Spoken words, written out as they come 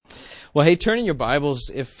Well, hey, turn in your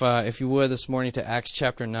Bibles, if you would, this morning to Acts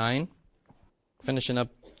chapter 9. Finishing up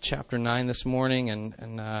chapter 9 this morning,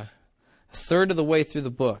 and a third of the way through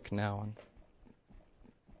the book now.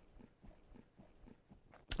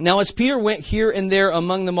 Now, as Peter went here and there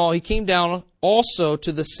among them all, he came down also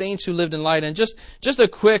to the saints who lived in Lydda. And just a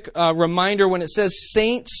quick reminder, when it says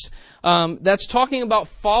saints, that's talking about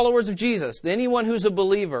followers of Jesus, anyone who's a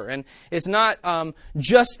believer. And it's not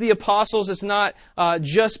just the apostles, it's not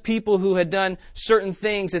just people who had done certain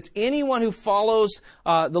things. It's anyone who follows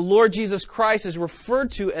the Lord Jesus Christ is referred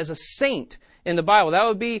to as a saint in the Bible. That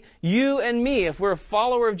would be you and me if we're a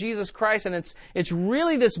follower of Jesus Christ. And it's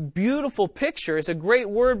really this beautiful picture. It's a great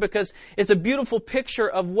word because it's a beautiful picture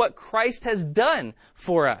of what Christ has done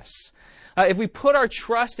for us. If we put our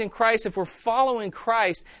trust in Christ, if we're following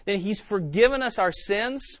Christ, then He's forgiven us our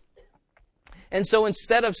sins. And so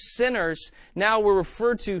instead of sinners, now we're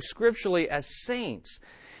referred to scripturally as saints.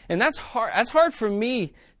 And that's hard. That's hard for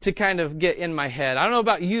me to kind of get in my head. I don't know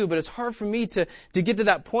about you, but it's hard for me to get to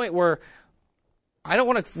that point where I don't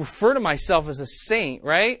want to refer to myself as a saint,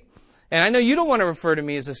 right? And I know you don't want to refer to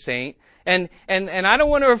me as a saint. And I don't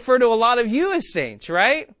want to refer to a lot of you as saints,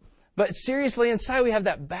 right? But seriously, inside we have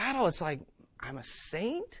that battle. It's like, I'm a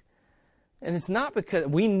saint? And it's not because,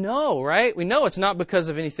 we know, right? We know it's not because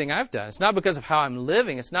of anything I've done. It's not because of how I'm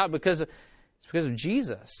living. It's because of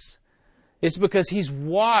Jesus. It's because He's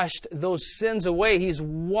washed those sins away. He's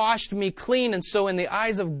washed me clean. And so in the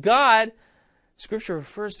eyes of God, Scripture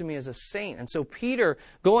refers to me as a saint. And so Peter,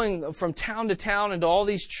 going from town to town into all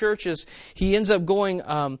these churches, he ends up going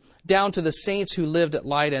down to the saints who lived at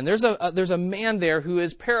Lydda. And there's a man there who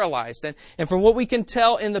is paralyzed. And from what we can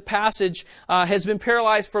tell in the passage, has been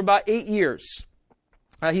paralyzed for about 8 years.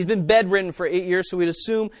 He's been bedridden for 8 years, so we'd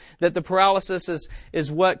assume that the paralysis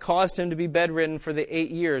is what caused him to be bedridden for the 8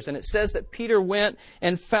 years. And it says that Peter went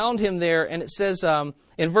and found him there, and it says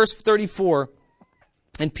in verse 34,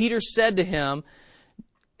 and Peter said to him,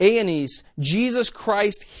 Aeneas, Jesus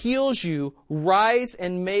Christ heals you. Rise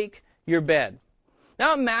and make your bed.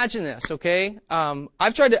 Now imagine this, okay? I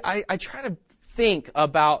try to think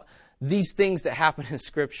about these things that happen in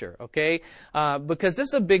Scripture, okay? Because this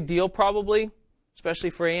is a big deal probably, especially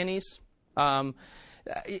for Aeneas. And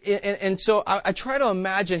so I try to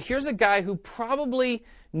imagine, here's a guy who probably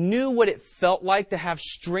knew what it felt like to have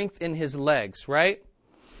strength in his legs, right?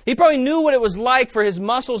 He probably knew what it was like for his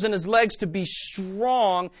muscles in his legs to be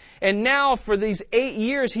strong. And now for these 8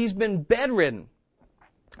 years, he's been bedridden,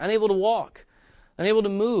 unable to walk, unable to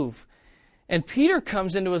move. And Peter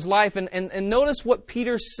comes into his life, and notice what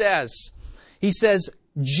Peter says. He says,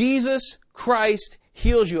 Jesus Christ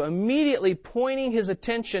heals you, immediately pointing his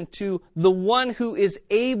attention to the one who is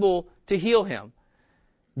able to heal him.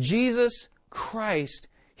 Jesus Christ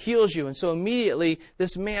heals you. And so immediately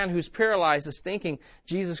this man who's paralyzed is thinking,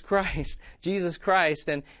 Jesus Christ.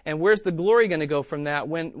 And where's the glory going to go from that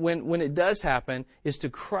when it does happen is to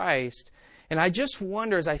Christ. And I just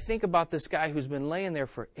wonder as I think about this guy who's been laying there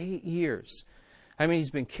for 8 years. I mean, he's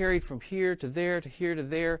been carried from here to there to here to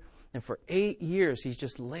there. And for 8 years he's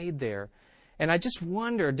just laid there. And I just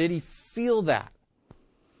wonder, did he feel that?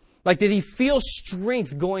 Like, did he feel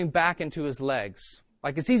strength going back into his legs?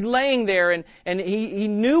 Like as he's laying there and he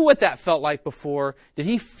knew what that felt like before, did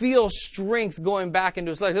he feel strength going back into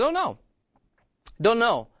his legs? I don't know. Don't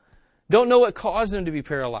know what caused him to be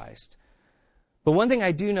paralyzed. But one thing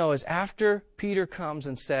I do know is after Peter comes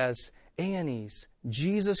and says, Aeneas,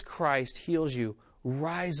 Jesus Christ heals you,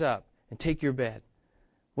 rise up and take your bed.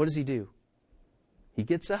 What does he do? He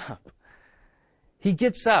gets up. He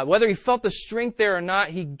gets up. Whether he felt the strength there or not,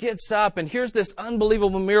 he gets up. And here's this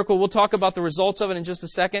unbelievable miracle. We'll talk about the results of it in just a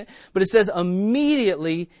second. But it says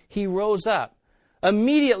immediately he rose up.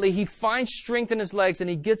 Immediately he finds strength in his legs and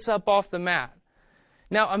he gets up off the mat.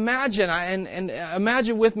 Now imagine, and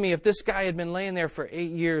imagine with me if this guy had been laying there for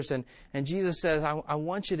 8 years and Jesus says, I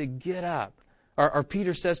want you to get up. Or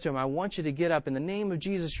Peter says to him, I want you to get up. In the name of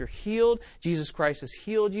Jesus, you're healed. Jesus Christ has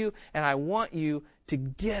healed you. And I want you to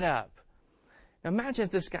get up. Now imagine if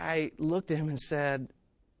this guy looked at him and said,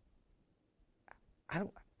 I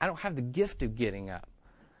don't have the gift of getting up.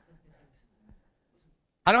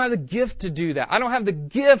 I don't have the gift to do that. I don't have the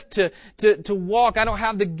gift to walk. I don't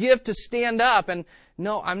have the gift to stand up. And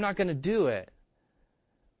no, I'm not going to do it.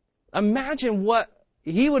 Imagine what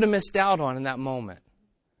he would have missed out on in that moment.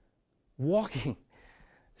 Walking,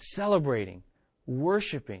 celebrating,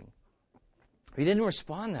 worshiping. He didn't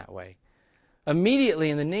respond that way.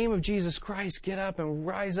 Immediately, in the name of Jesus Christ, get up and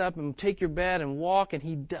rise up and take your bed and walk. And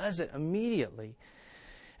he does it immediately.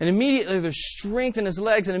 And immediately there's strength in his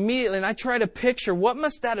legs, and I try to picture what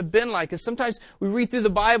must that have been like. Because sometimes we read through the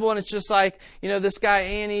Bible and it's just like, this guy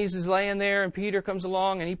Aeneas is laying there and Peter comes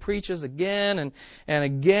along and he preaches again and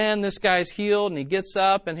again. This guy's healed and he gets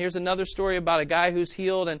up, and here's another story about a guy who's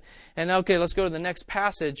healed, and okay, let's go to the next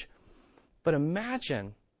passage. But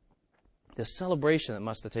imagine the celebration that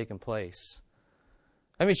must have taken place.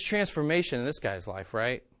 I mean, it's transformation in this guy's life,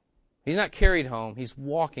 right? He's not carried home, he's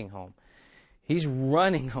walking home. He's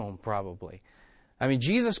running home, probably. I mean,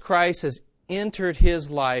 Jesus Christ has entered his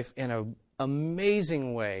life in an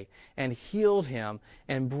amazing way and healed him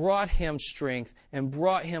and brought him strength and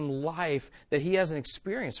brought him life that he hasn't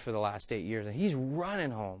experienced for the last 8 years. And he's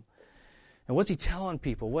running home. And what's he telling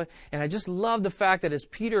people? And I just love the fact that as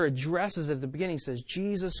Peter addresses at the beginning, he says,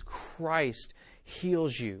 Jesus Christ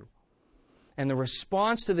heals you. And the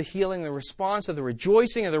response to the healing, the response of the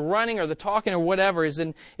rejoicing or the running or the talking or whatever is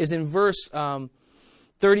in verse 34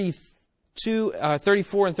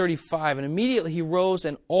 and 35. And immediately he rose,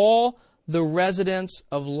 and all the residents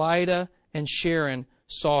of Lydda and Sharon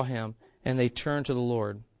saw him, and they turned to the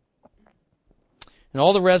Lord. And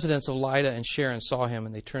all the residents of Lydda and Sharon saw him,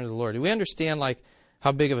 and they turned to the Lord. Do we understand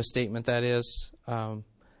how big of a statement that is?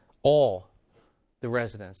 All the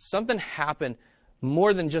residents. Something happened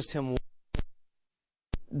more than just him.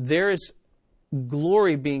 There is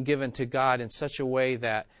glory being given to God in such a way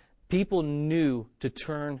that people knew to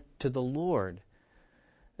turn to the Lord.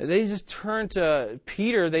 They just turned to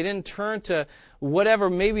Peter. They didn't turn to whatever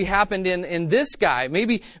maybe happened in this guy.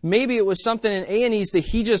 Maybe it was something in Aeneas that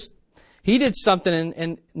he did something,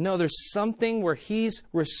 and no, there's something where he's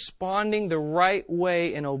responding the right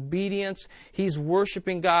way in obedience. He's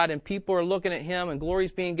worshiping God, and people are looking at him, and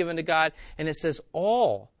glory's being given to God. And it says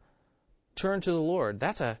all turn to the Lord.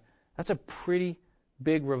 That's a pretty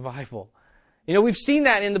big revival. We've seen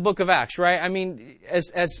that in the book of Acts, right? I mean,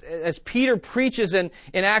 as Peter preaches in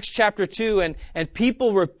Acts chapter 2, and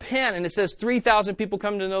people repent, and it says 3,000 people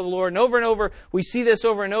come to know the Lord, and over, we see this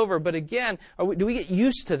over and over. But again, do we get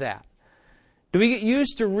used to that? Do we get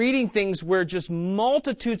used to reading things where just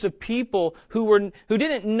multitudes of people who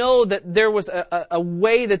didn't know that there was a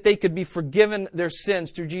way that they could be forgiven their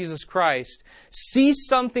sins through Jesus Christ, see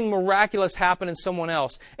something miraculous happen in someone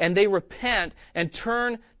else, and they repent and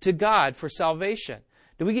turn to God for salvation?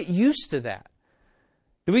 Do we get used to that?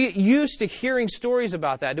 Do we get used to hearing stories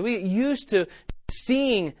about that? Do we get used to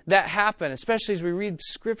seeing that happen, especially as we read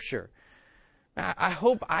Scripture? I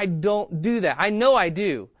hope I don't do that. I know I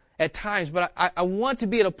do at times, but I want to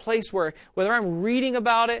be at a place where, whether I'm reading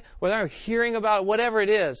about it, whether I'm hearing about it, whatever it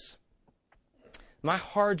is, my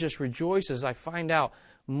heart just rejoices. I find out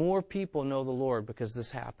more people know the Lord because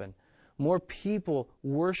this happened. More people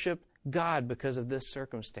worship God because of this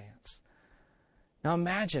circumstance. Now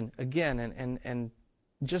imagine, again, and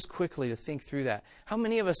just quickly to think through that, how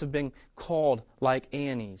many of us have been called like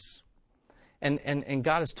Aeneas? And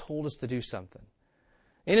God has told us to do something.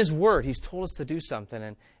 In His Word, He's told us to do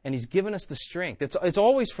something, and He's given us the strength. It's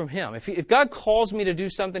always from Him. If God calls me to do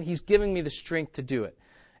something, He's giving me the strength to do it.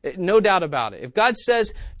 No doubt about it. If God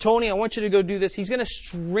says, Tony, I want you to go do this, He's going to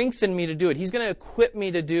strengthen me to do it. He's going to equip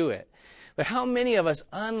me to do it. But how many of us,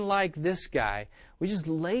 unlike this guy, we just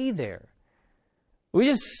lay there? We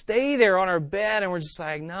just stay there on our bed and we're just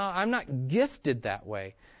like, no, I'm not gifted that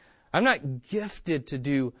way. I'm not gifted to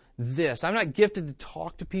do this. I'm not gifted to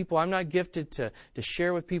talk to people. I'm not gifted to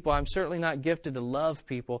share with people. I'm certainly not gifted to love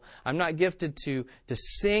people. I'm not gifted to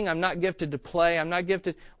sing. I'm not gifted to play. I'm not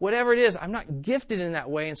gifted, whatever it is, I'm not gifted in that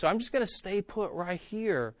way. And so I'm just going to stay put right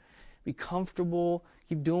here, be comfortable,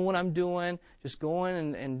 keep doing what I'm doing, just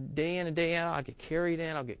going and day in and day out, I'll get carried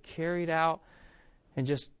in, I'll get carried out, and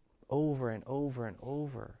just over and over and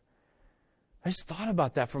over. I just thought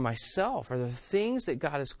about that for myself. Are there things that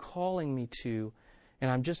God is calling me to,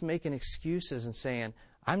 and I'm just making excuses and saying,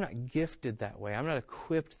 I'm not gifted that way. I'm not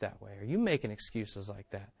equipped that way. Are you making excuses like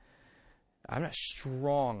that? I'm not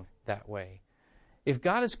strong that way. If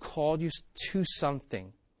God has called you to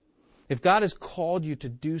something, if God has called you to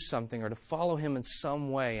do something or to follow Him in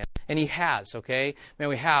some way, and He has, okay? Man,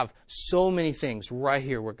 we have so many things right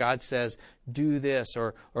here where God says, do this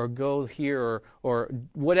or go here or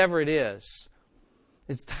whatever it is.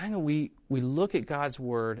 It's time that we look at God's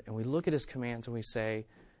Word and we look at His commands and we say,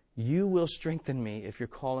 you will strengthen me if you're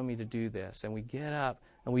calling me to do this. And we get up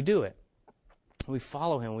and we do it. We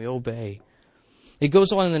follow Him. We obey. It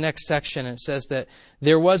goes on in the next section and it says that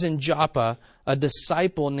there was in Joppa a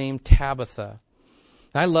disciple named Tabitha.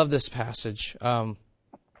 I love this passage. It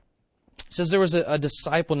says there was a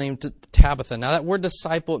disciple named Tabitha. Now that word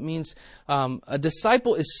disciple, it means a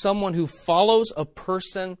disciple is someone who follows a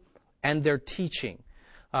person and their teaching.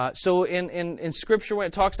 So in Scripture, when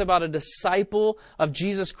it talks about a disciple of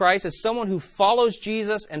Jesus Christ, it's someone who follows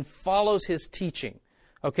Jesus and follows His teaching.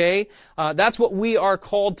 Okay? That's what we are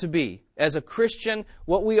called to be. As a Christian,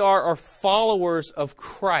 what we are followers of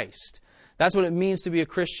Christ. That's what it means to be a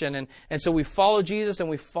Christian. And so we follow Jesus and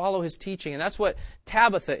we follow His teaching. And that's what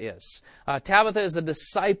Tabitha is. Tabitha is a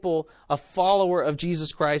disciple, a follower of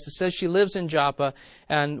Jesus Christ. It says she lives in Joppa,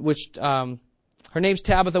 and which her name's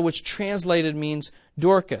Tabitha, which translated means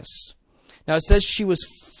Dorcas. Now it says she was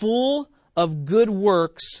full of good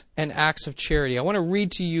works and acts of charity. I want to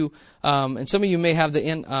read to you, and some of you may have the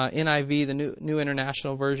NIV, the New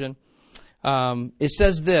International Version. It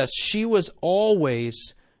says this: she was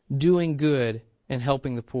always doing good and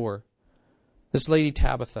helping the poor. This lady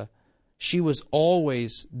Tabitha, she was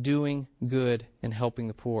always doing good and helping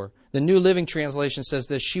the poor. The New Living Translation says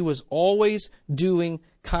this: she was always doing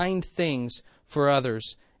kind things for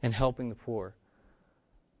others and helping the poor.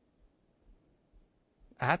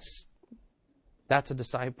 That's a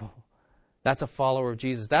disciple. That's a follower of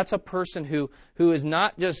Jesus. That's a person who is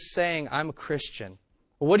not just saying, I'm a Christian.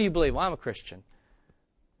 Well, what do you believe? Well, I'm a Christian.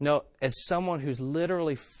 No, as someone who's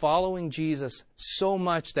literally following Jesus so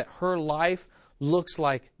much that her life looks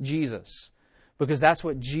like Jesus. Because that's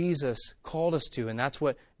what Jesus called us to, and that's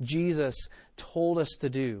what Jesus told us to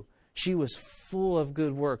do. She was full of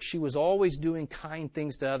good work. She was always doing kind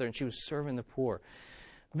things to others, and she was serving the poor.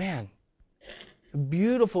 Man,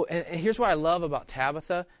 beautiful. And here's what I love about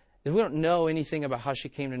Tabitha, is we don't know anything about how she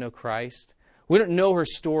came to know Christ. We don't know her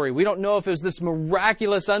story. We don't know if it was this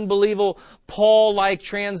miraculous, unbelievable, Paul-like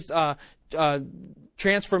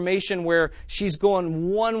transformation where she's going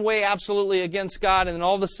one way absolutely against God, and then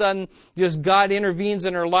all of a sudden just God intervenes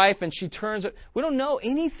in her life and she turns. We don't know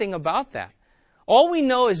anything about that. All we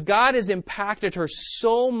know is God has impacted her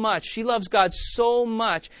so much. She loves God so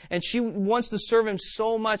much, and she wants to serve Him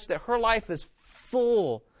so much that her life is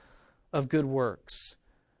full of good works.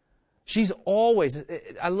 She's always,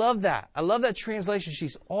 I love that. I love that translation.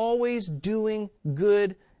 She's always doing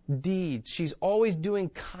good deeds. She's always doing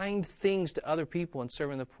kind things to other people and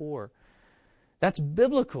serving the poor. That's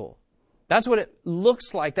biblical. That's what it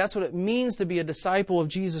looks like. That's what it means to be a disciple of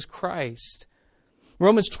Jesus Christ.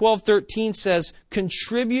 Romans 12:13 says,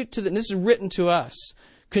 contribute to the, and this is written to us,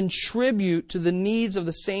 contribute to the needs of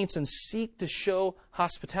the saints and seek to show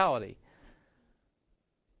hospitality.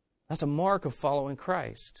 That's a mark of following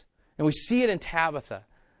Christ. And we see it in Tabitha.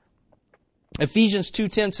 Ephesians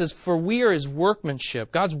 2:10 says, for we are His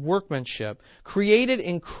workmanship, God's workmanship, created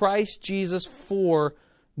in Christ Jesus for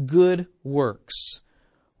good works,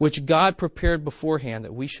 which God prepared beforehand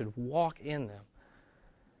that we should walk in them.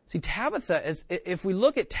 See, Tabitha, if we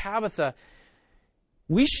look at Tabitha,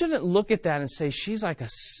 we shouldn't look at that and say she's like a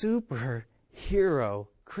superhero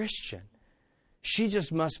Christian. She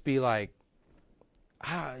just must be like,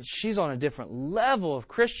 she's on a different level of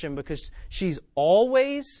Christian because she's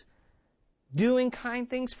always doing kind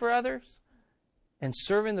things for others and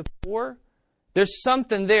serving the poor. There's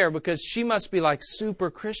something there because she must be like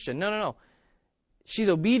super Christian. No. She's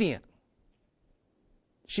obedient.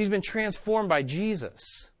 She's been transformed by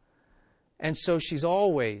Jesus. And so she's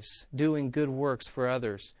always doing good works for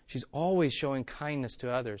others. She's always showing kindness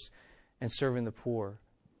to others and serving the poor.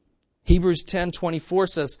 Hebrews 10:24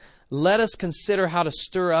 says, let us consider how to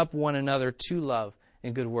stir up one another to love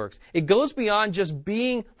and good works. It goes beyond just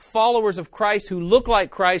being followers of Christ who look like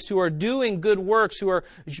Christ, who are doing good works, who are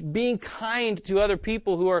being kind to other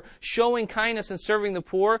people, who are showing kindness and serving the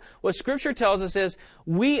poor. What Scripture tells us is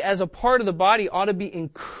we as a part of the body ought to be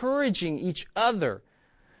encouraging each other.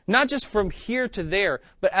 Not just from here to there,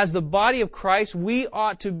 but as the body of Christ, we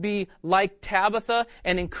ought to be like Tabitha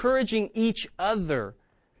and encouraging each other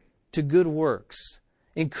to good works.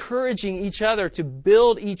 Encouraging each other to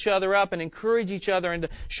build each other up and encourage each other and to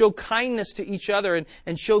show kindness to each other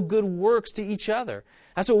and show good works to each other.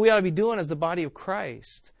 That's what we ought to be doing as the body of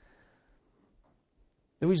Christ.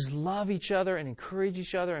 That we just love each other and encourage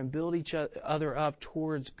each other and build each other up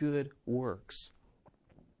towards good works.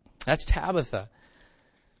 That's Tabitha.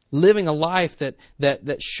 Living a life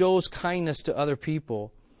that shows kindness to other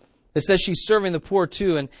people. It says she's serving the poor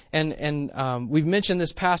too, and we've mentioned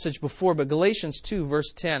this passage before, but Galatians 2,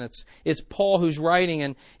 verse 10, it's Paul who's writing,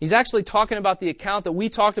 and he's actually talking about the account that we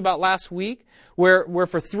talked about last week, where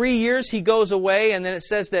for 3 years he goes away, and then it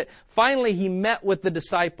says that finally he met with the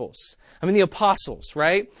disciples. The apostles,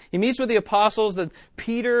 right? He meets with the apostles,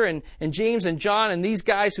 Peter and James and John, and these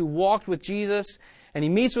guys who walked with Jesus. and he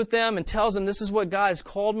meets with them and tells them, this is what God has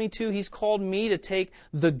called me to. He's called me to take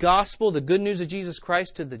the gospel, the good news of Jesus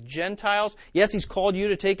Christ, to the Gentiles. Yes, He's called you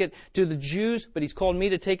to take it to the Jews, but He's called me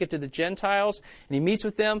to take it to the Gentiles. And he meets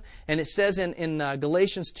with them, and it says in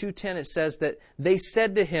Galatians 2:10, it says that they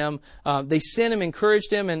said to him, they sent him,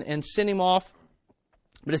 encouraged him, and sent him off.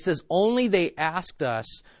 But it says, only they asked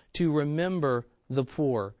us to remember the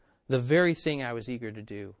poor, the very thing I was eager to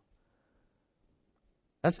do.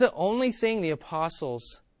 That's the only thing the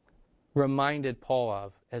apostles reminded Paul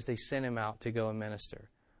of as they sent him out to go and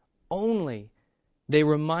minister. Only they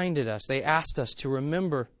reminded us, they asked us to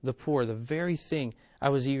remember the poor, the very thing I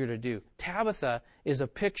was eager to do. Tabitha is a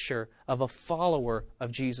picture of a follower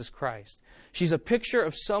of Jesus Christ. She's a picture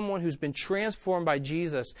of someone who's been transformed by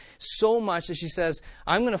Jesus so much that she says,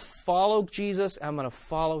 I'm going to follow Jesus, I'm going to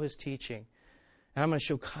follow His teaching. And I'm going to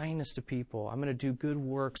show kindness to people. I'm going to do good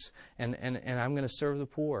works, and I'm going to serve the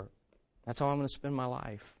poor. That's how I'm going to spend my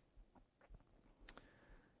life.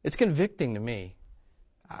 It's convicting to me.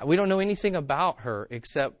 We don't know anything about her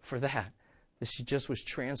except for that she just was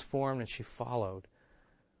transformed and she followed.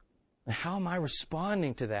 And how am I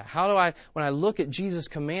responding to that? How do I, when I look at Jesus'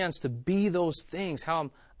 commands to be those things, how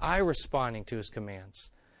am I responding to His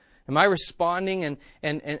commands? Am I responding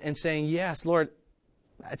and saying, yes, Lord,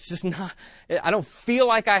 it's just not, I don't feel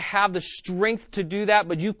like I have the strength to do that,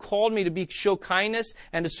 but You called me to show kindness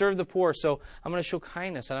and to serve the poor. So I'm going to show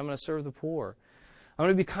kindness and I'm going to serve the poor. I'm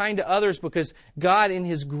going to be kind to others because God in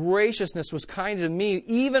His graciousness was kind to me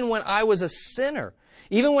even when I was a sinner.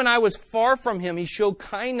 Even when I was far from Him, He showed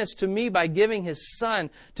kindness to me by giving His Son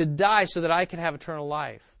to die so that I could have eternal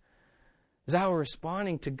life. Is how we're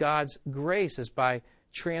responding to God's grace is by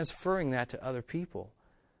transferring that to other people.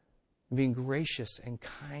 Being gracious and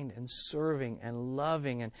kind and serving and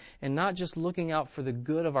loving and not just looking out for the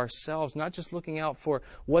good of ourselves, not just looking out for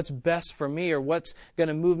what's best for me or what's going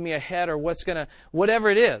to move me ahead or whatever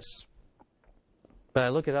it is. But I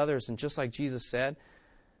look at others and just like Jesus said,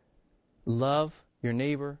 love your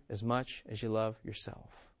neighbor as much as you love yourself.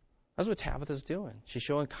 That's what Tabitha's doing. She's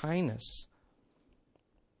showing kindness.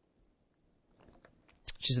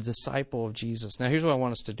 She's a disciple of Jesus. Now here's what I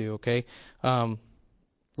want us to do, okay?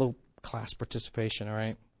 Little class participation, all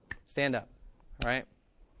right? Stand up, all right?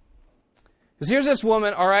 Because here's this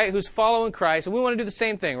woman, all right, who's following Christ, and we want to do the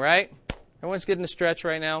same thing, right? Everyone's getting a stretch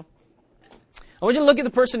right now. I want you to look at the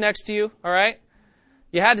person next to you, all right?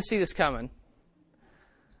 You had to see this coming.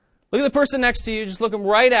 Look at the person next to you. Just look them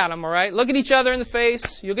right at them, all right? Look at each other in the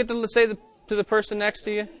face. You'll get to say to the person next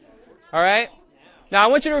to you, all right? Now, I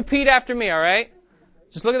want you to repeat after me, all right?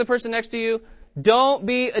 Just look at the person next to you. Don't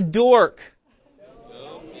be a dork.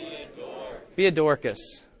 Be a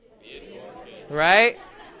Dorcas. Right?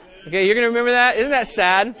 Okay, you're going to remember that? Isn't that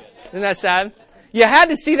sad? Isn't that sad? You had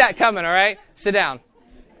to see that coming, all right? Sit down.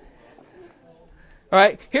 All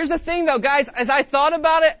right? Here's the thing, though, guys. As I thought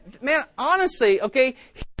about it, man, honestly, okay,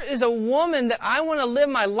 here is a woman that I want to live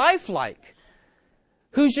my life like.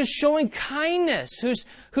 Who's just showing kindness.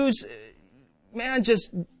 Who's man,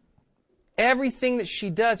 just everything that she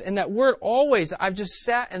does. And that word always, I've just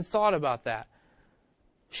sat and thought about that.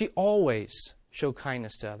 She always showed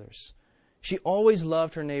kindness to others. She always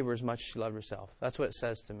loved her neighbor as much as she loved herself. That's what it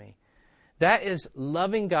says to me. That is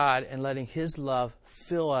loving God and letting His love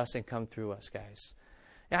fill us and come through us, guys.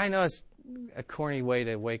 Yeah, I know it's a corny way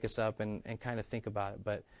to wake us up and kind of think about it,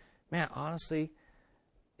 but man, honestly,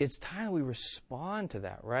 it's time that we respond to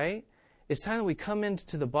that, right? It's time that we come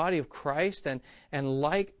into the body of Christ and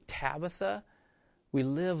like Tabitha, we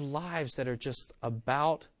live lives that are just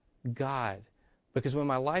about God. Because when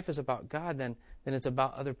my life is about God, then it's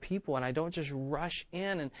about other people. And I don't just rush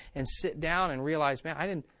in and sit down and realize, man, I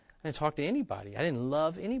didn't talk to anybody. I didn't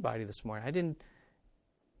love anybody this morning.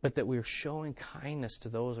 But that we're showing kindness to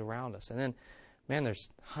those around us. And then, man, there's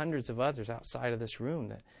hundreds of others outside of this room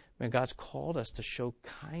that, man, God's called us to show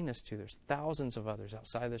kindness to. There's thousands of others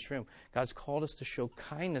outside of this room. God's called us to show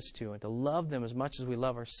kindness to and to love them as much as we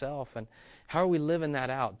love ourselves. And how are we living that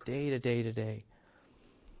out day to day to day?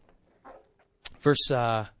 Verse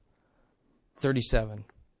 37. It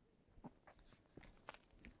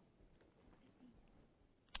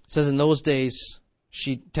says, in those days,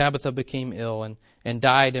 Tabitha became ill and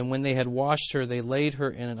died, and when they had washed her, they laid her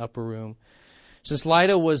in an upper room. Since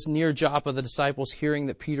Lydda was near Joppa, the disciples, hearing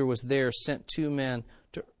that Peter was there, sent 2 men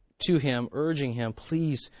to him, urging him,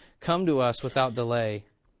 please come to us without delay.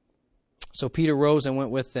 So Peter rose and went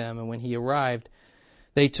with them, and when he arrived,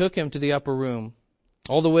 they took him to the upper room.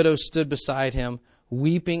 All the widows stood beside him,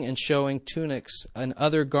 weeping and showing tunics and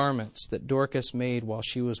other garments that Dorcas made while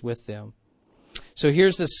she was with them. so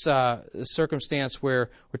here's this circumstance where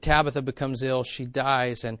Tabitha becomes ill. She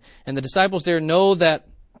dies. And the disciples there know that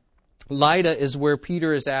Lydda is where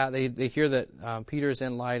Peter is at. They hear that Peter is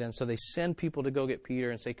in Lydda, and so they send people to go get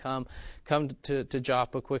Peter and say, come to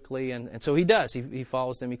Joppa quickly. And so he does. He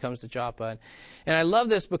follows them. He comes to Joppa. And I love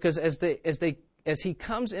this because as he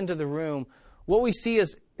comes into the room, what we see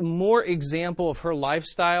is more example of her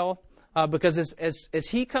lifestyle. Because as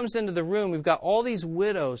he comes into the room, we've got all these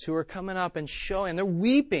widows who are coming up and showing. They're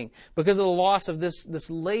weeping because of the loss of this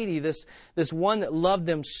lady, this one that loved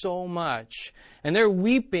them so much. And they're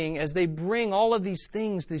weeping as they bring all of these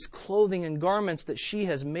things, these clothing and garments that she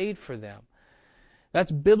has made for them.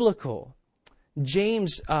 That's biblical.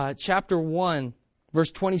 James chapter 1,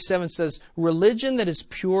 verse 27 says, "Religion that is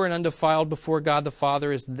pure and undefiled before God the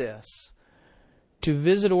Father is this, to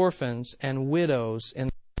visit orphans and widows in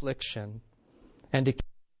affliction, and to keep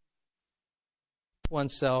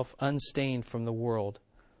oneself unstained from the world."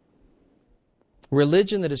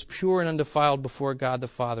 Religion that is pure and undefiled before God the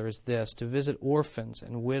Father is this, to visit orphans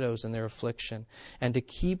and widows in their affliction, and to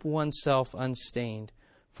keep oneself unstained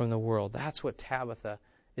from the world. That's what Tabitha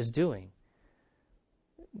is doing.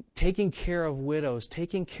 Taking care of widows,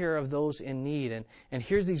 taking care of those in need. And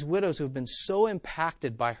here's these widows who have been so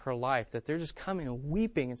impacted by her life that they're just coming and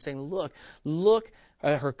weeping and saying, look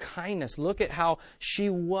at her kindness. Look at how she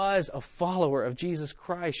was a follower of Jesus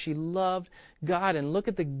Christ. She loved God, and look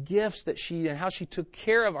at the gifts that and how she took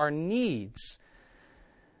care of our needs.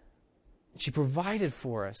 She provided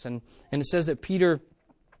for us. And it says that Peter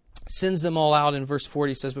sends them all out in verse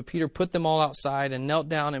 40. He says, "But Peter put them all outside and knelt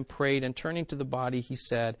down and prayed, and turning to the body, he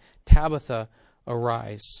said, 'Tabitha,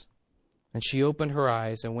 arise.' And she opened her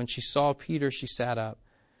eyes, and when she saw Peter, she sat up.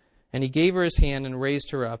 And he gave her his hand and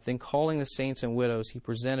raised her up. Then calling the saints and widows, he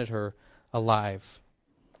presented her alive."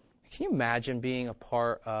 Can you imagine being a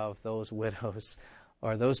part of those widows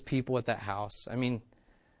or those people at that house? I mean,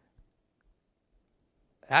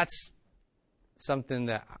 that's something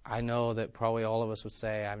that I know that probably all of us would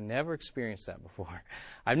say, I've never experienced that before.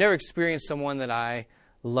 I've never experienced someone that I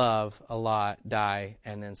love a lot die,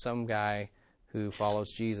 and then some guy who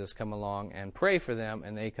follows Jesus come along and pray for them,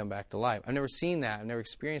 and they come back to life. I've never seen that. I've never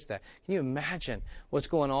experienced that. Can you imagine what's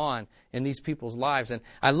going on in these people's lives? And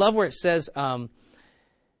I love where it says,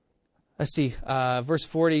 verse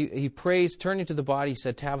 40, he prays, turning to the body, he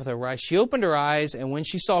said, "Tabitha, arise." She opened her eyes, and when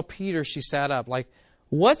she saw Peter, she sat up. Like,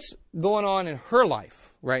 what's going on in her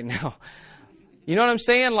life right now? You know what I'm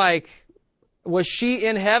saying? Like, was she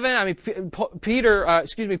in heaven? I mean,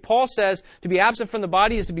 Paul says to be absent from the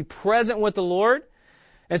body is to be present with the Lord.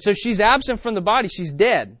 And so she's absent from the body. She's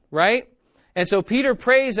dead, right? And so Peter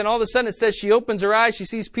prays, and all of a sudden it says she opens her eyes, she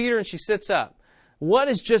sees Peter, and she sits up. What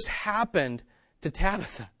has just happened to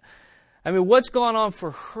Tabitha? I mean, what's going on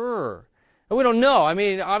for her? And we don't know. I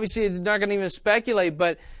mean, obviously, they're not going to even speculate,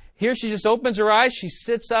 but here she just opens her eyes, she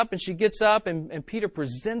sits up, and she gets up, and Peter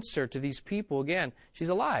presents her to these people again. She's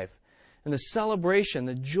alive. And the celebration,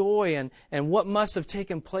 the joy, and what must have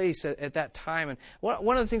taken place at that time. And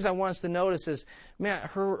one of the things I want us to notice is, man,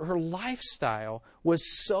 her lifestyle was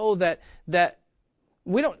so that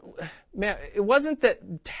we don't, man, it wasn't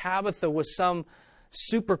that Tabitha was some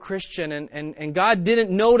super Christian and God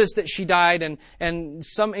didn't notice that she died and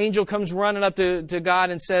some angel comes running up to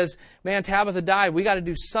God and says, "Man, Tabitha died. We got to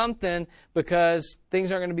do something because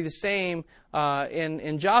things aren't going to be the same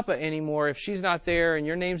in Joppa anymore if she's not there and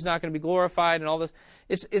your name's not going to be glorified," and all this.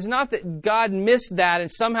 It's not that God missed that and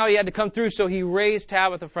somehow he had to come through so he raised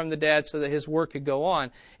Tabitha from the dead so that his work could go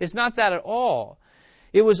on. It's not that at all.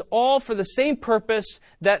 It was all for the same purpose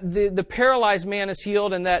that the paralyzed man is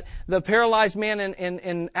healed and that the paralyzed man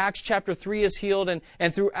in Acts chapter 3 is healed.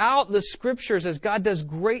 And throughout the Scriptures, as God does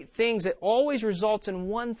great things, it always results in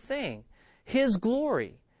one thing: His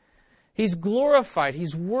glory. He's glorified,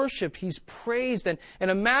 He's worshipped, He's praised. And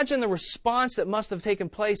imagine the response that must have taken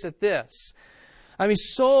place at this. I mean,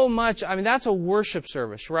 so much. I mean, that's a worship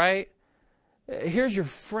service, right? Here's your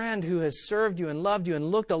friend who has served you and loved you and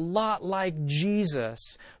looked a lot like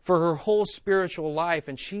Jesus for her whole spiritual life,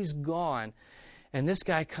 and she's gone. And this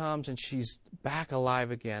guy comes and she's back alive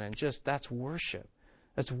again. And just, that's worship.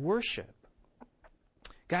 That's worship.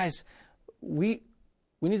 Guys, we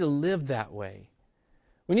need to live that way.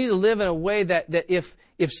 We need to live in a way that if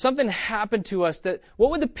something happened to us, that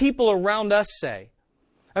what would the people around us say?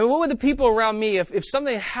 I mean, what would the people around me, if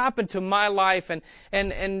something happened to my life and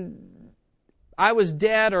I was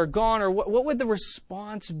dead or gone, or what would the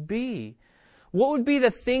response be? What would be the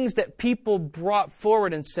things that people brought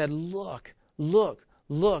forward and said, look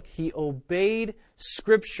look, he obeyed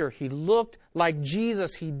Scripture. He looked like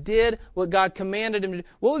Jesus. He did what God commanded him to do.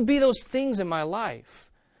 What would be those things in my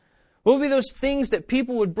life? What would be those things that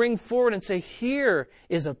people would bring forward and say, here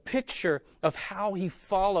is a picture of how he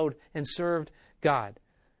followed and served God?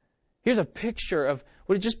 Here's a picture of,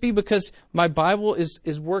 would it just be because my Bible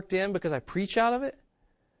is worked in because I preach out of it?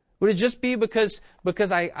 Would it just be because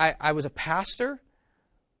I was a pastor?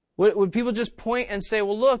 Would people just point and say,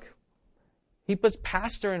 well, look, he puts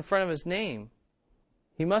pastor in front of his name.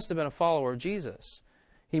 He must have been a follower of Jesus.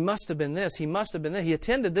 He must have been this. He must have been that. He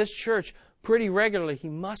attended this church pretty regularly. He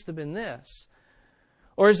must have been this.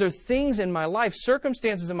 Or is there things in my life,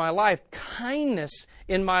 circumstances in my life, kindness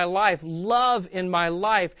in my life, love in my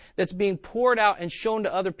life that's being poured out and shown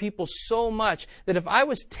to other people so much that if I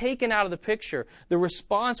was taken out of the picture, the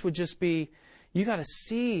response would just be, you got to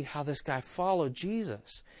see how this guy followed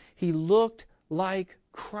Jesus. He looked like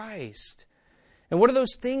Christ. And what are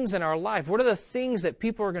those things in our life? What are the things that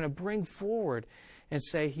people are going to bring forward and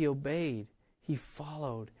say, he obeyed, he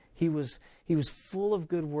followed, he was full of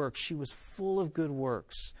good works, she was full of good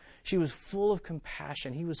works, she was full of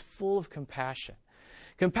compassion, he was full of compassion.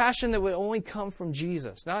 Compassion that would only come from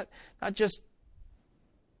Jesus, not just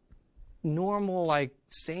normal like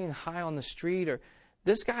saying hi on the street, or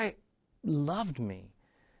this guy loved me.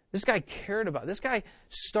 This guy cared about it. This guy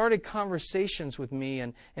started conversations with me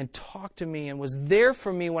and talked to me and was there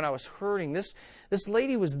for me when I was hurting. This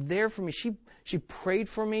lady was there for me. She prayed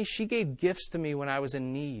for me. She gave gifts to me when I was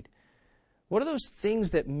in need. What are those things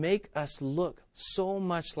that make us look so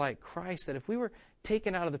much like Christ that if we were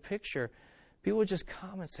taken out of the picture, people would just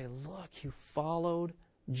come and say, look, you followed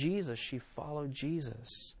Jesus. She followed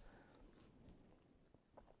Jesus.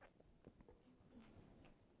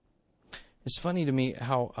 It's funny to me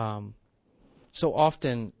how so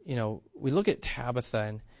often, we look at Tabitha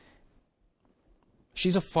and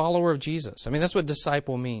she's a follower of Jesus. I mean, that's what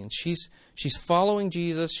disciple means. She's following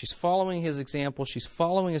Jesus. She's following his example. She's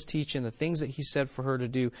following his teaching, the things that he said for her to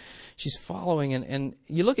do. She's following. And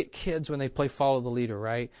you look at kids when they play follow the leader,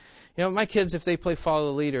 right? My kids, if they play follow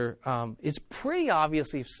the leader, it's pretty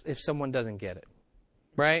obvious if someone doesn't get it,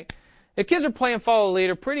 right? If kids are playing follow the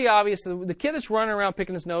leader, pretty obvious. The kid that's running around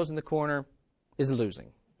picking his nose in the corner is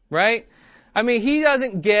losing, right? I mean, he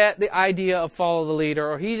doesn't get the idea of follow the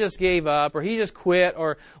leader, or he just gave up, or he just quit,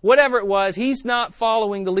 or whatever it was. He's not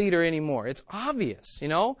following the leader anymore. It's obvious, I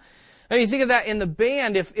mean, you think of that in the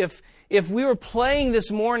band. If we were playing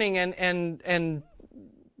this morning and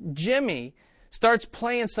Jimmy starts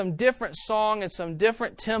playing some different song and some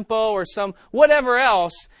different tempo or some whatever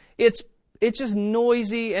else, it's just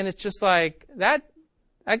noisy, and it's just like that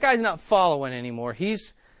guy's not following anymore.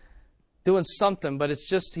 He's doing something, but it's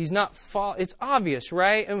just, he's not it's obvious,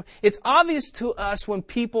 right? And it's obvious to us when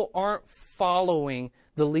people aren't following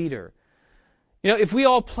the leader. If we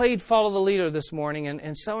all played follow the leader this morning,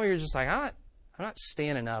 and some of you are just like, I'm not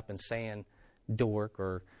standing up and saying dork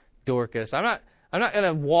or Dorcas. I'm not going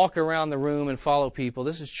to walk around the room and follow people.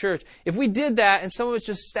 This is church. If we did that and some of us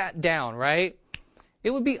just sat down, right?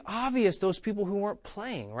 It would be obvious those people who weren't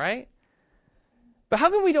playing, right? But how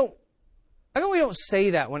come we don't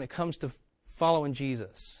say that when it comes to following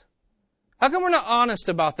Jesus? How come we're not honest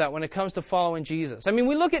about that when it comes to following Jesus? I mean,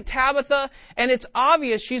 we look at Tabitha, and it's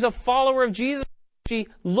obvious she's a follower of Jesus. She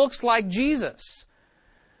looks like Jesus.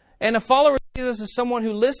 And a follower of Jesus is someone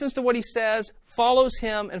who listens to what he says, follows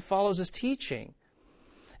him, and follows his teaching.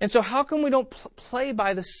 And so how come we don't play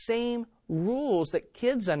by the same rules that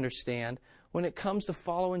kids understand when it comes to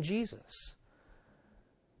following Jesus?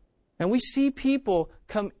 And we see people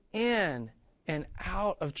come in and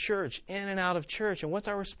out of church, in and out of church. And what's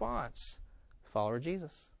our response? Follower of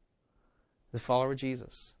Jesus. The follower of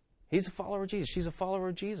Jesus. He's a follower of Jesus. She's a follower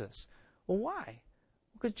of Jesus. Well, why?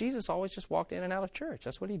 Because Jesus always just walked in and out of church.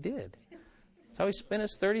 That's what he did. That's how he spent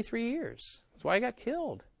his 33 years. That's why he got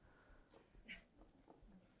killed.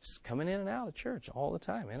 Just coming in and out of church all the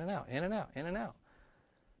time. In and out, in and out, in and out.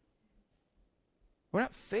 We're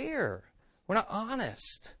not fair. We're not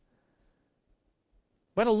honest.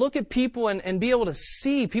 We ought to look at people and be able to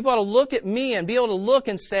see. People ought to look at me and be able to look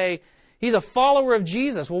and say, he's a follower of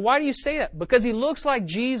Jesus. Well, why do you say that? Because he looks like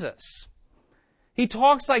Jesus. He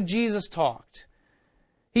talks like Jesus talked.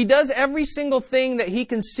 He does every single thing that he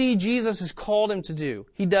can see Jesus has called him to do.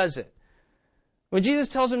 He does it. When Jesus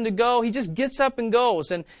tells him to go, he just gets up and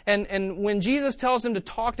goes. And when Jesus tells him to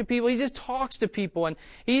talk to people, he just talks to people. And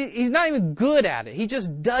he's not even good at it. He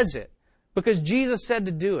just does it because Jesus said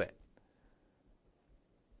to do it.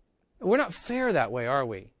 We're not fair that way, are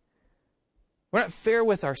we? We're not fair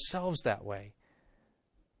with ourselves that way.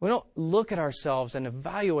 We don't look at ourselves and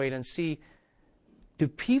evaluate and see, do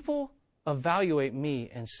people evaluate me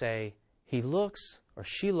and say, he looks or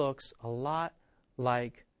she looks a lot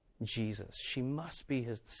like Jesus. She must be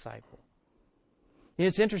his disciple. You know,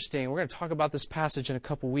 it's interesting. We're going to talk about this passage in a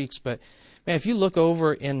couple weeks, but man, if you look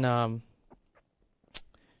over in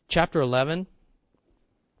chapter 11,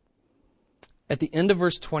 at the end of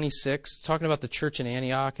verse 26, talking about the church in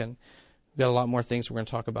Antioch, and we've got a lot more things we're going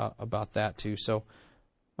to talk about that too, so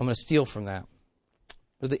I'm going to steal from that.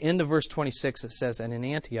 But at the end of verse 26, it says, and in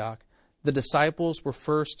Antioch, the disciples were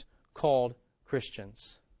first called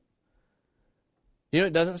Christians. You know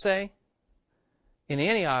what it doesn't say? In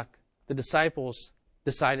Antioch, the disciples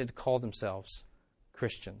decided to call themselves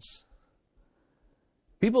Christians.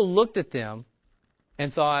 People looked at them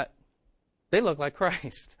and thought, they look like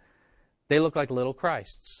Christ. They look like little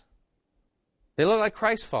Christs. They look like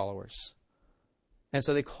Christ followers. And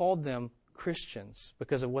so they called them Christians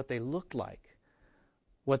because of what they looked like,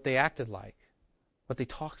 what they acted like, what they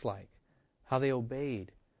talked like, how they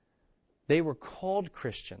obeyed. They were called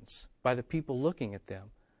Christians by the people looking at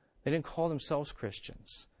them. They didn't call themselves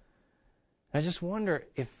Christians. And I just wonder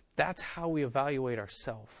if that's how we evaluate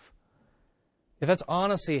ourselves. If that's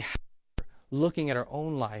honestly how we're looking at our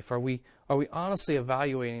own life. Are we honestly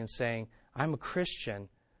evaluating and saying, I'm a Christian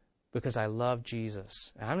because I love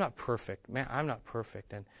Jesus. And I'm not perfect. Man, I'm not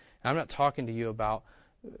perfect. And I'm not talking to you about,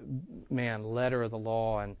 man, letter of the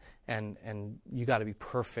law and you got to be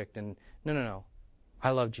perfect. And no.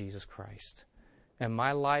 I love Jesus Christ. And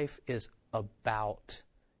my life is about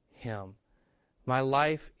him. My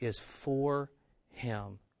life is for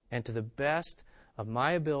him. And to the best of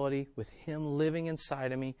my ability, with him living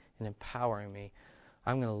inside of me and empowering me,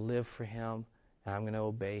 I'm going to live for him and I'm going to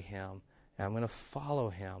obey him and I'm going to follow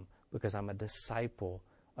him because I'm a disciple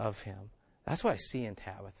of him. That's what I see in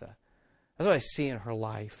Tabitha. That's what I see in her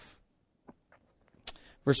life.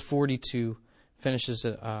 Verse 42 finishes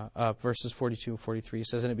it up. Verses 42 and 43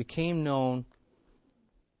 says, and it became known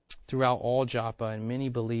throughout all Joppa, and many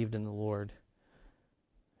believed in the Lord.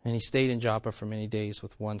 And he stayed in Joppa for many days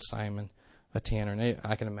with one Simon, a tanner. And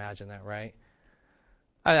I can imagine that, right?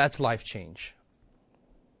 That's life change.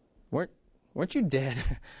 Weren't you dead?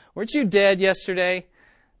 Weren't you dead yesterday?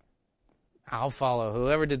 I'll follow.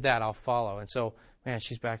 Whoever did that, I'll follow. And so, man,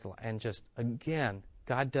 she's back to life. And just, again,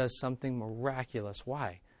 God does something miraculous.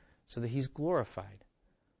 Why? So that he's glorified.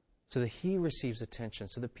 So that he receives attention.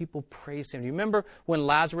 So that people praise him. Do you remember when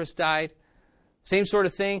Lazarus died? Same sort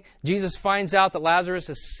of thing. Jesus finds out that Lazarus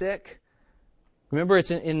is sick. Remember,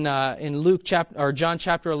 it's in Luke chapter or John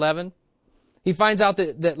chapter 11. He finds out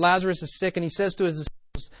that Lazarus is sick, and he says to his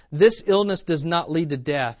disciples, "This illness does not lead to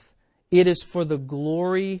death. It is for the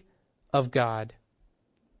glory of God,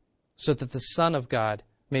 so that the Son of God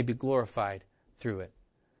may be glorified through it."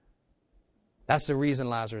 That's the reason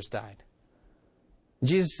Lazarus died.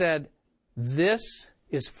 Jesus said, "This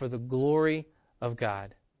is for the glory of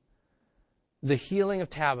God." The healing of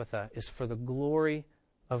Tabitha is for the glory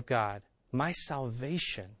of God. My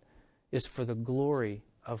salvation is for the glory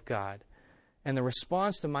of God. And the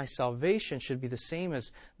response to my salvation should be the same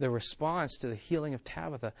as the response to the healing of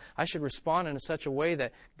Tabitha. I should respond in such a way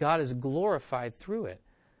that God is glorified through it.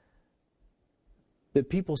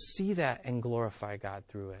 That people see that and glorify God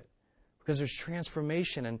through it. Because there's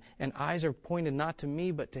transformation and eyes are pointed not to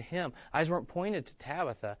me but to him. Eyes weren't pointed to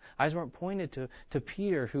Tabitha. Eyes weren't pointed to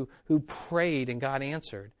Peter who prayed and God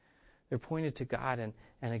answered. They're pointed to God and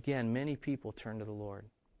again, many people turn to the Lord.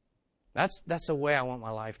 That's the way I want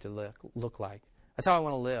my life to look like. That's how I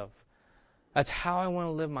want to live. That's how I want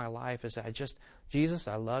to live my life. Is Jesus,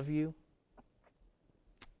 I love you.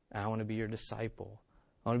 And I want to be your disciple.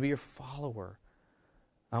 I want to be your follower.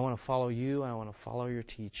 I want to follow you, and I want to follow your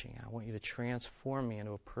teaching. I want you to transform me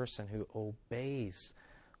into a person who obeys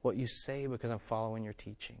what you say because I'm following your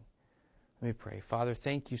teaching. Let me pray. Father,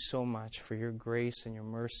 thank you so much for your grace and your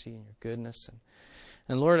mercy and your goodness.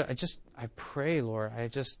 And Lord, I pray, Lord,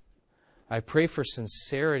 I pray for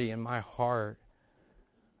sincerity in my heart.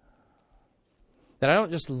 That I don't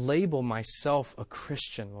just label myself a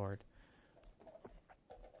Christian, Lord.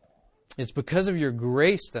 It's because of your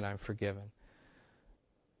grace that I'm forgiven.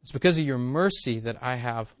 It's because of your mercy that I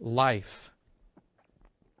have life.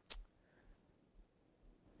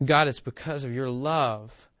 God, it's because of your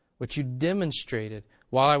love, which you demonstrated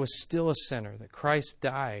while I was still a sinner, that Christ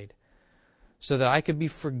died so that I could be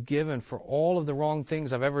forgiven for all of the wrong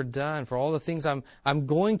things I've ever done, for all the things I'm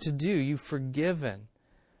going to do. You've forgiven.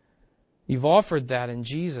 You've offered that in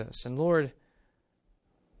Jesus. And Lord,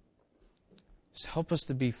 just help us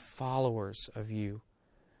to be followers of you.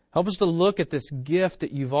 Help us to look at this gift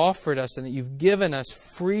that you've offered us and that you've given us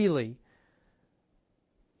freely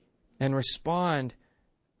and respond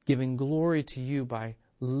giving glory to you by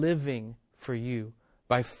living for you,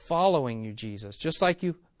 by following you, Jesus, just like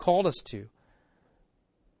you called us to.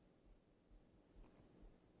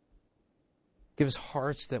 Give us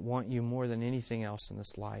hearts that want you more than anything else in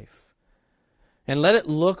this life. And let it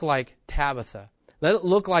look like Tabitha. Let it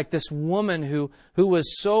look like this woman who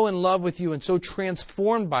was so in love with you and so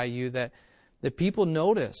transformed by you that people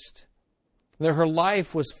noticed that her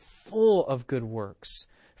life was full of good works,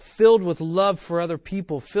 filled with love for other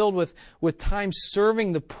people, filled with time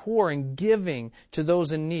serving the poor and giving to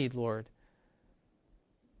those in need, Lord.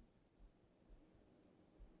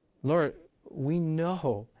 Lord, we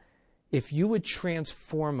know if you would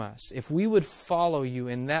transform us, if we would follow you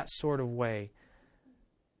in that sort of way,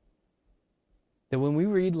 that when we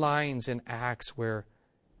read lines in Acts where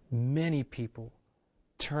many people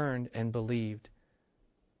turned and believed,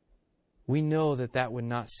 we know that that would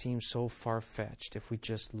not seem so far-fetched if we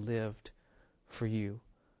just lived for you.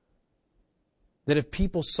 That if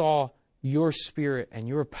people saw your Spirit and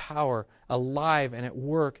your power alive and at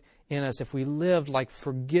work in us, if we lived like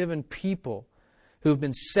forgiven people who have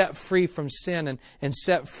been set free from sin and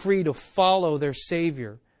set free to follow their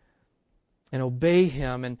Savior and obey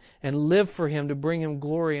Him and live for Him to bring Him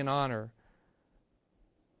glory and honor,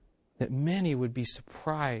 that many would be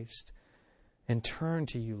surprised and turn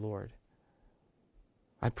to you, Lord.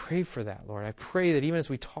 I pray for that, Lord. I pray that even as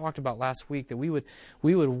we talked about last week, that we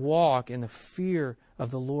would walk in the fear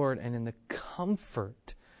of the Lord and in the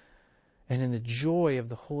comfort and in the joy of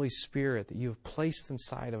the Holy Spirit that you have placed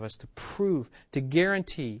inside of us to prove, to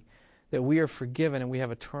guarantee that we are forgiven and we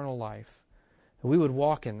have eternal life. And we would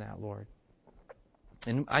walk in that, Lord.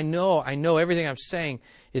 And I know everything I'm saying,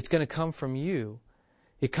 it's going to come from you.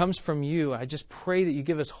 It comes from you. I just pray that you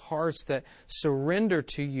give us hearts that surrender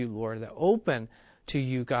to you, Lord, that open to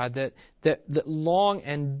you, God, that long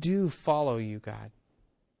and do follow you, God.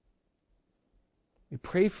 We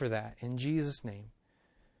pray for that in Jesus' name.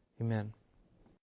 Amen.